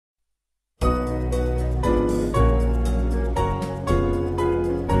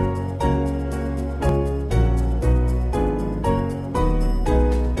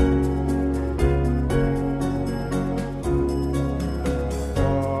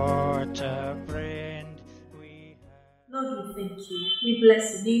thank you. We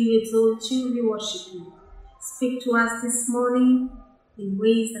bless your name, we exalt you, we worship you. Speak to us this morning in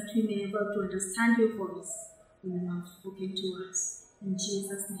ways that we may be able to understand your voice when you have spoken to us. In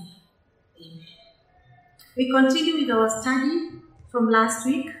Jesus' name, amen. We continue with our study from last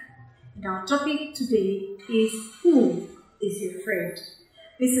week, and our topic today is, who is your friend?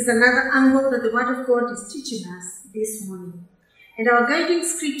 This is another angle that the Word of God is teaching us this morning. And our guiding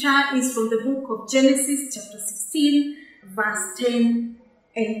scripture is from the book of Genesis chapter 16, verse 9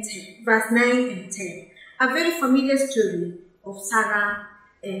 and 10. A very familiar story of Sarah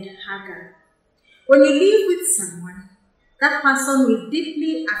and Hagar. When you live with someone, that person will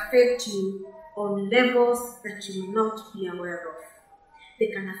deeply affect you on levels that you may not be aware of. They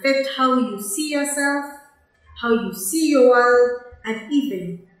can affect how you see yourself, how you see your world, and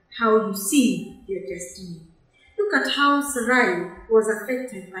even how you see your destiny. Look at how Sarai was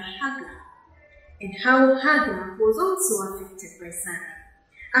affected by Hagar, and how Hagar was also affected by Sarah.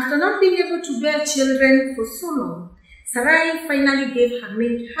 After not being able to bear children for so long, Sarai finally gave her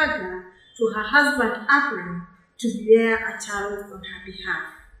maid Hagar to her husband Abram to bear a child on her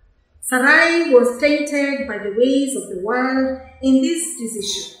behalf. Sarai was tainted by the ways of the world in this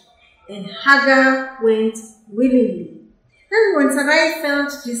decision, and Hagar went willingly. Then when Sarai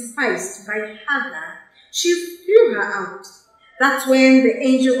felt despised by Hagar, she threw her out. That's when the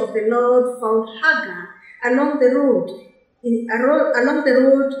angel of the Lord found Hagar along the road in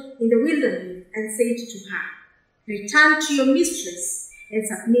the wilderness and said to her, "Return to your mistress and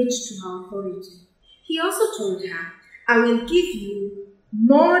submit to her authority." He also told her, "I will give you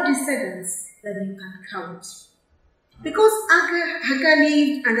more descendants than you can count." Because Hagar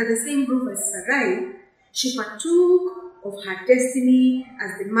lived under the same roof as Sarai, she partook of her destiny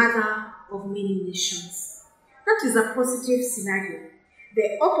as the mother of many nations. That is a positive scenario.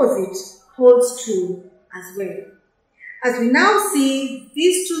 The opposite holds true as well. As we now see,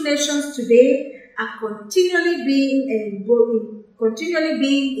 these two nations today are continually being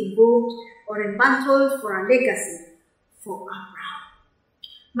involved or embattled for a legacy for Abraham.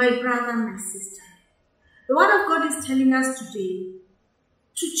 My brother, my sister, the Word of God is telling us today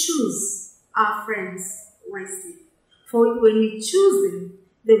to choose our friends wisely. For when we choose them,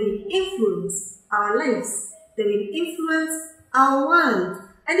 they will influence our lives, they will influence our world,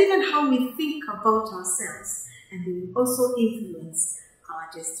 and even how we think about ourselves, and they will also influence our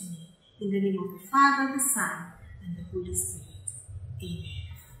destiny. In the name of the Father, the Son, and the Holy Spirit.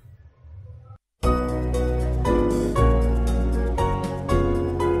 Amen.